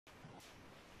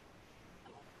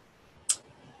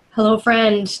Hello,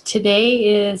 friend.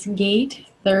 Today is gate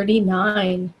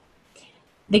 39,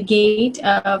 the gate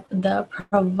of the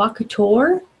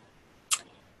provocateur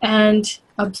and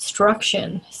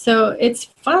obstruction. So it's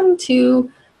fun to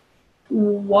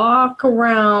walk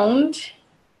around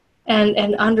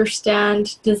and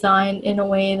understand design in a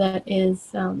way that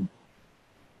is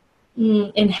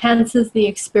enhances the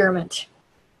experiment.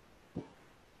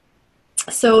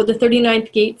 So the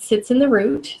 39th gate sits in the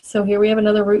root. So here we have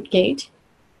another root gate.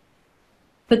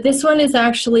 But this one is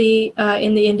actually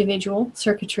in the individual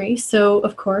circuitry. So,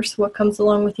 of course, what comes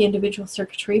along with the individual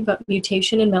circuitry but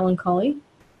mutation and melancholy?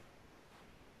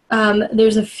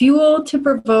 There's a fuel to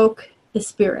provoke the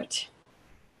spirit.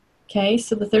 Okay,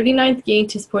 so the 39th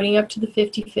gate is pointing up to the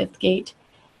 55th gate,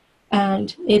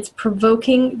 and it's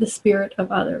provoking the spirit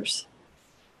of others.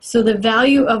 So the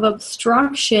value of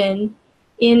obstruction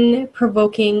in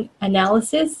provoking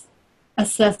analysis,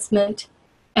 assessment,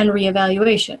 and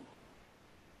reevaluation.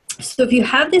 So if you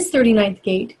have this 39th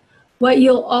gate, what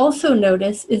you'll also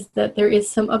notice is that there is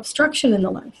some obstruction in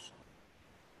the life.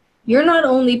 You're not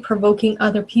only provoking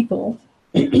other people,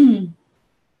 but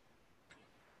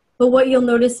what you'll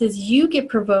notice is you get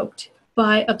provoked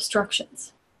by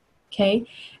obstructions, okay?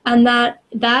 And that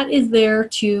is there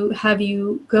to have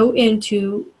you go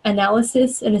into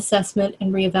analysis and assessment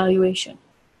and reevaluation.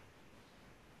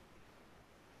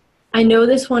 I know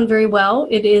this one very well.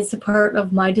 It is a part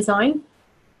of my design.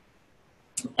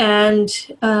 And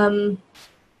I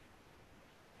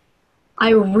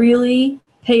really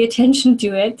pay attention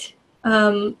to it,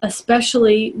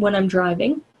 especially when I'm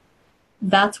driving.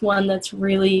 That's one that's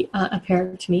really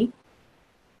apparent to me,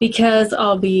 because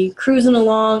I'll be cruising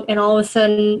along and all of a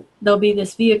sudden there'll be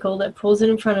this vehicle that pulls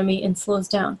in front of me and slows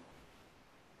down.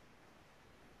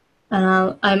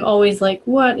 I'm always like,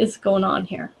 what is going on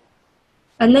here?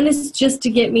 And then it's just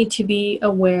to get me to be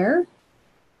aware,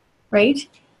 right?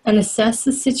 And assess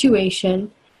the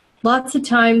situation. Lots of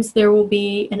times there will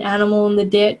be an animal in the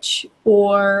ditch,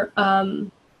 or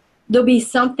there'll be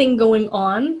something going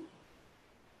on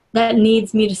that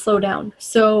needs me to slow down.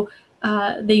 So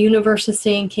the universe is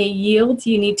saying, okay, yield,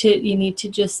 you need to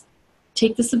just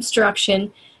take this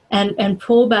obstruction and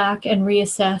pull back and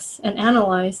reassess and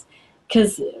analyze.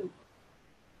 Because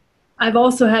I've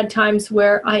also had times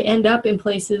where I end up in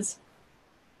places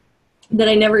that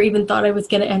I never even thought I was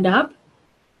going to end up,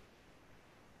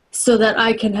 so that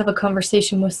I can have a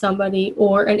conversation with somebody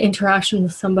or an interaction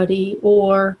with somebody,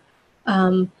 or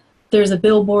there's a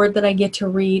billboard that I get to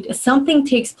read. Something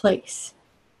takes place.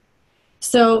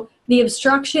 So the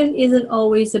obstruction isn't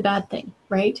always a bad thing,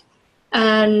 right?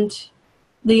 And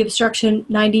the obstruction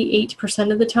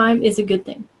 98% of the time is a good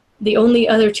thing. The only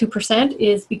other 2%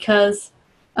 is because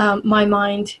my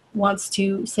mind wants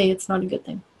to say it's not a good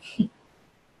thing.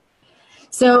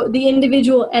 So the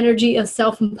individual energy of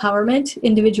self-empowerment,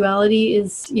 individuality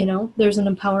is, there's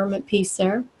an empowerment piece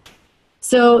there.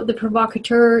 So the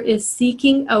provocateur is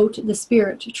seeking out the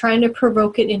spirit, trying to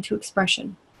provoke it into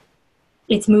expression.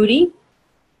 It's moody.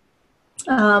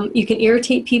 You can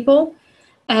irritate people,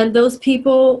 and those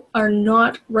people are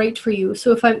not right for you.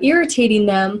 So if I'm irritating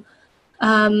them,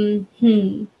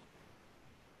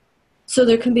 so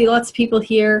there can be lots of people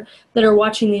here that are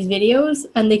watching these videos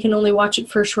and they can only watch it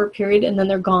for a short period and then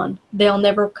they're gone. They'll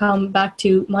never come back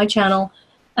to my channel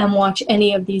and watch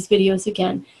any of these videos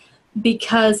again,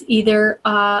 because either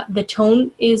the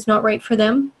tone is not right for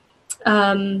them,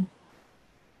 the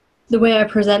way I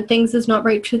present things is not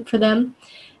right for them,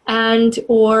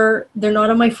 or they're not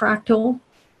on my fractal,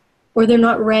 or they're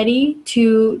not ready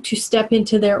to step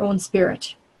into their own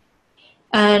spirit.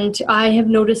 And I have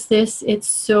noticed this. It's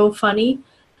so funny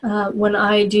when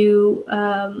I do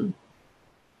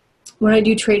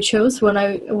trade shows. When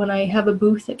I have a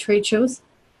booth at trade shows,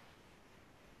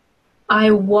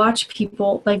 I watch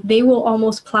people, like, they will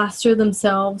almost plaster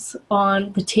themselves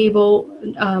on the table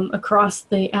across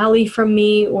the alley from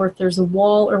me, or if there's a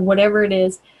wall or whatever it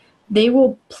is, they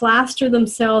will plaster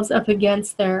themselves up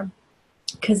against there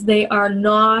because they are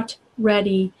not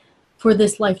ready for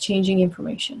this life-changing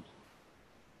information.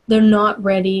 They're not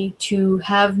ready to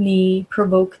have me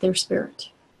provoke their spirit.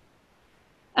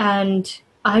 And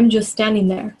I'm just standing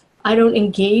there. I don't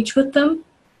engage with them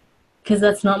because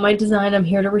that's not my design. I'm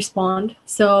here to respond.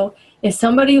 So if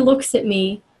somebody looks at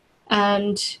me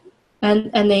and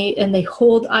they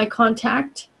hold eye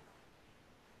contact,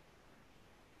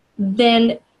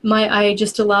 then I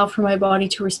just allow for my body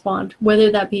to respond,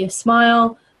 whether that be a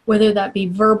smile, whether that be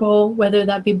verbal, whether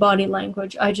that be body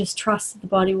language. I just trust that the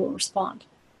body will respond.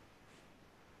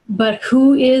 But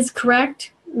who is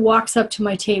correct walks up to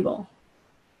my table.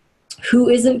 Who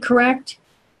isn't correct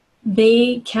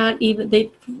they can't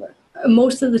even,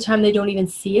 most of the time they don't even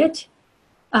see it.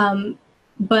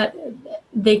 But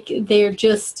they're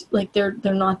just like, they're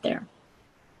not there.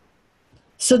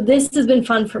 So this has been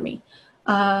fun for me.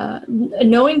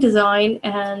 Knowing design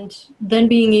and then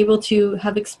being able to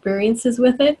have experiences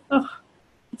with it, oh,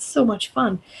 it's so much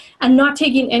fun. And not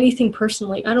taking anything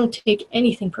personally. I don't take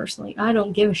anything personally. I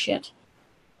don't give a shit.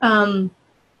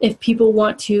 If people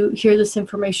want to hear this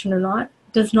information or not,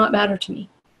 does not matter to me.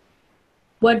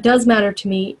 What does matter to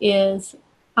me is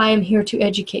I am here to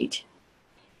educate.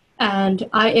 And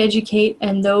I educate,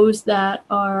 and those that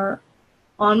are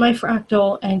on my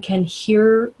fractal and can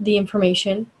hear the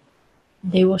information,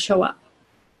 they will show up.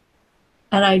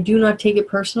 And I do not take it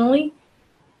personally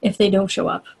if they don't show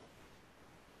up.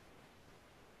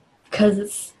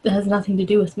 Because it has nothing to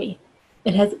do with me.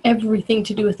 It has everything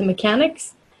to do with the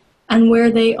mechanics and where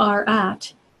they are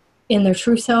at in their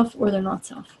true self or their not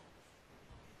self.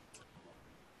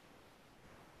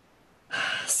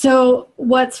 So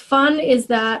what's fun is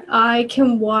that I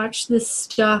can watch this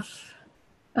stuff,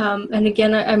 and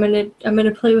again, I'm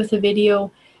gonna play with a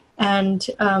video and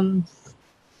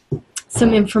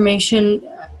some information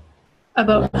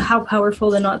about how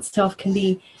powerful the not self can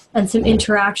be, and some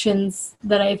interactions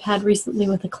that I've had recently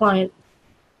with a client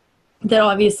that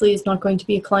obviously is not going to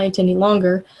be a client any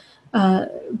longer,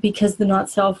 because the not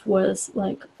self was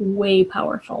like way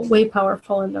powerful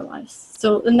in their lives.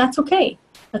 So, and that's okay.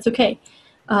 That's okay.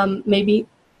 Maybe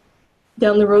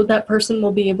down the road that person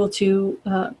will be able to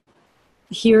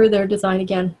hear their design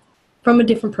again from a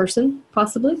different person,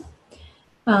 possibly,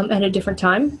 at a different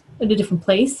time, at a different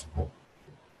place,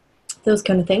 those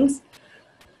kind of things.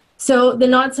 So the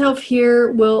not self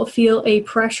here will feel a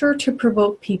pressure to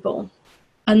provoke people,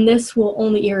 and this will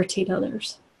only irritate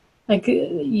others. Like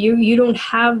you don't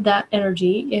have that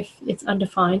energy if it's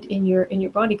undefined in your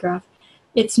body graph.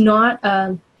 It's not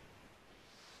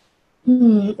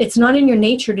it's not in your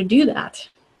nature to do that.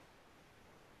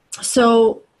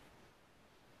 So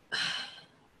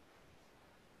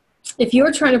if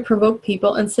you're trying to provoke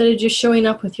people, instead of just showing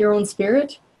up with your own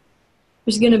spirit,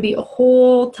 there's going to be a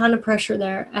whole ton of pressure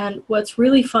there. And what's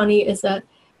really funny is that,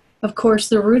 of course,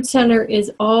 the root center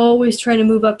is always trying to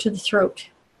move up to the throat,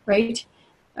 right?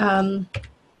 If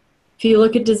you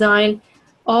look at design,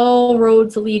 all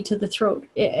roads lead to the throat.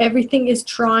 Everything is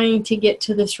trying to get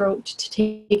to the throat to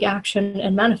take action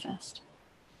and manifest.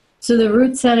 So the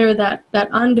root center, that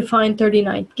undefined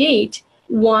 39th gate,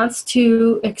 wants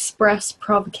to express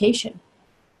provocation,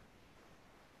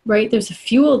 right? There's a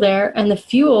fuel there, and the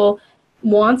fuel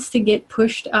wants to get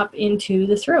pushed up into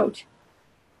the throat.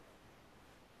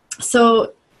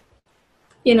 So,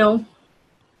 you know,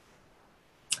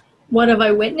 what have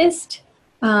I witnessed?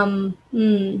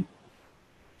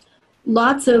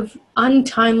 Lots of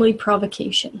untimely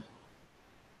provocation.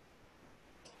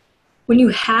 When you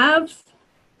have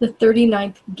the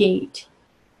 39th gate,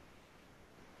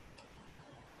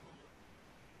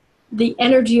 the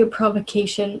energy of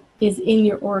provocation is in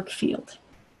your auric field.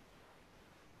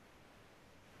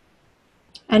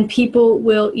 And people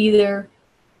will either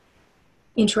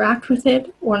interact with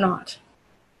it or not.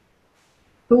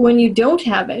 But when you don't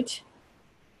have it,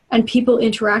 and people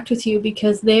interact with you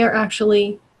because they are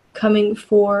actually coming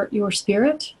for your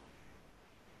spirit,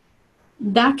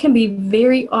 that can be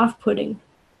very off-putting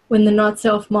when the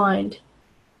not-self mind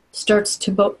starts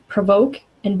to provoke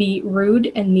and be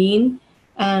rude and mean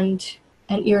and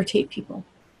irritate people.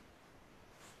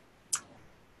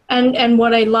 And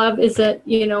what I love is that,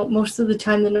 you know, most of the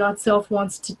time the not-self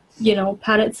wants to, you know,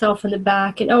 pat itself in the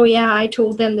back and, oh yeah, I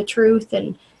told them the truth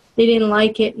and they didn't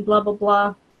like it and blah, blah,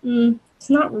 blah. It's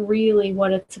not really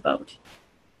what it's about.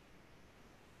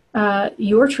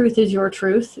 Your truth is your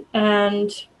truth,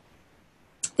 and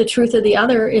the truth of the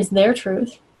other is their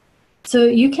truth. So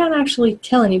you can't actually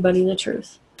tell anybody the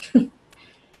truth. You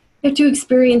have to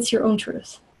experience your own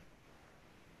truth.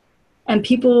 And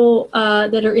people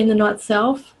that are in the not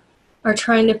self are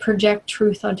trying to project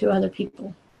truth onto other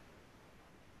people.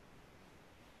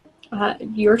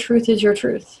 Your truth is your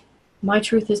truth. My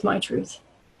truth is my truth.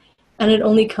 And it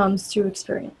only comes through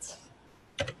experience.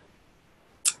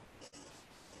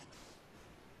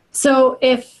 So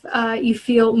if you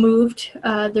feel moved,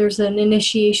 there's an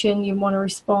initiation, you want to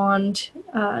respond,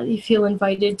 you feel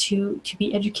invited to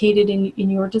be educated in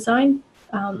your design,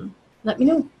 let me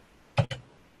know.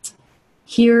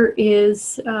 Here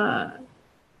is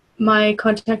my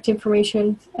contact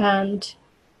information, and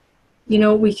you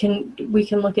know, we can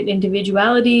look at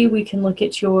individuality, we can look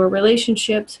at your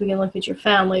relationships, we can look at your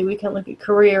family, we can look at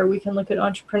career, we can look at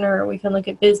entrepreneur, we can look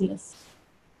at business.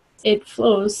 It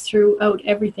flows throughout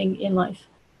everything in life.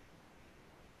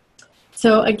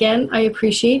 So again, I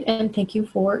appreciate and thank you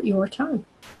for your time.